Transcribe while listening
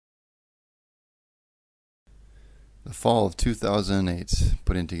The fall of 2008,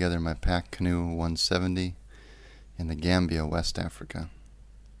 putting together my pakcanoe 170 in the Gambia, West Africa.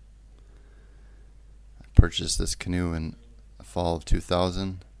 I purchased this canoe in the fall of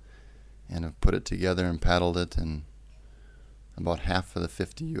 2000 and have put it together and paddled it in about half of the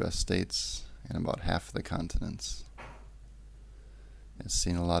 50 U.S. states and about half of the continents. It's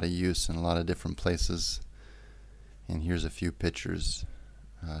seen a lot of use in a lot of different places, and here's a few pictures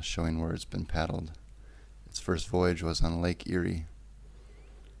showing where it's been paddled. Its first voyage was on Lake Erie,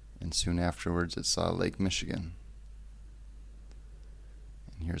 and soon afterwards it saw Lake Michigan.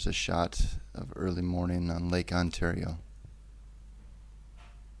 And here's a shot of early morning on Lake Ontario.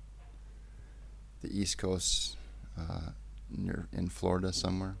 The East Coast, in Florida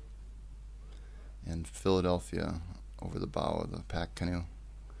somewhere, and Philadelphia over the bow of the pakcanoe,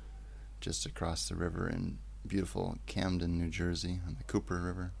 just across the river in beautiful Camden, New Jersey on the Cooper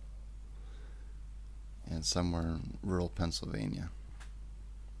River, and somewhere in rural Pennsylvania,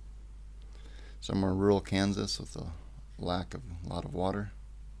 somewhere in rural Kansas with a lack of a lot of water,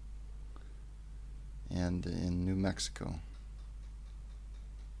 and in New Mexico.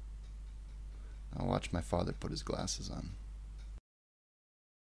 I'll watch my father put his glasses on.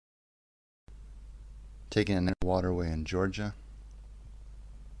 Taking a waterway in Georgia,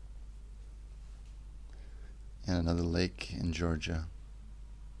 and another lake in Georgia.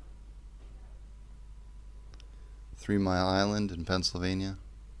 3 Mile Island in Pennsylvania,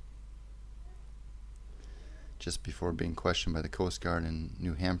 just before being questioned by the Coast Guard in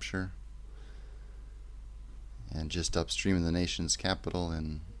New Hampshire, and just upstream of the nation's capital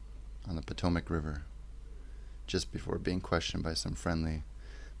on the Potomac River, just before being questioned by some friendly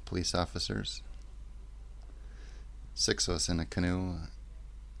police officers. 6 of us in a canoe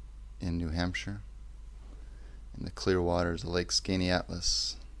in New Hampshire, in the clear waters of Lake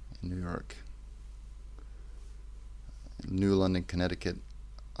Skaneateles in New York. New London, Connecticut,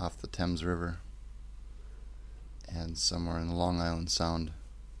 off the Thames River, and somewhere in the Long Island Sound,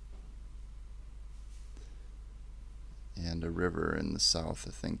 and a river in the south,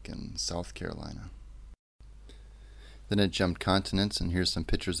 I think, in South Carolina. Then it jumped continents, and here's some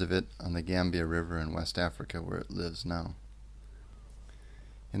pictures of it on the Gambia River in West Africa, where it lives now.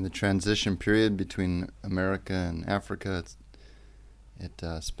 In the transition period between America and Africa, it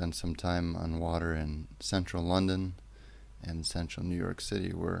spent some time on water in central London and central New York City,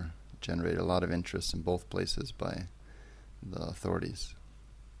 where it generated a lot of interest in both places by the authorities.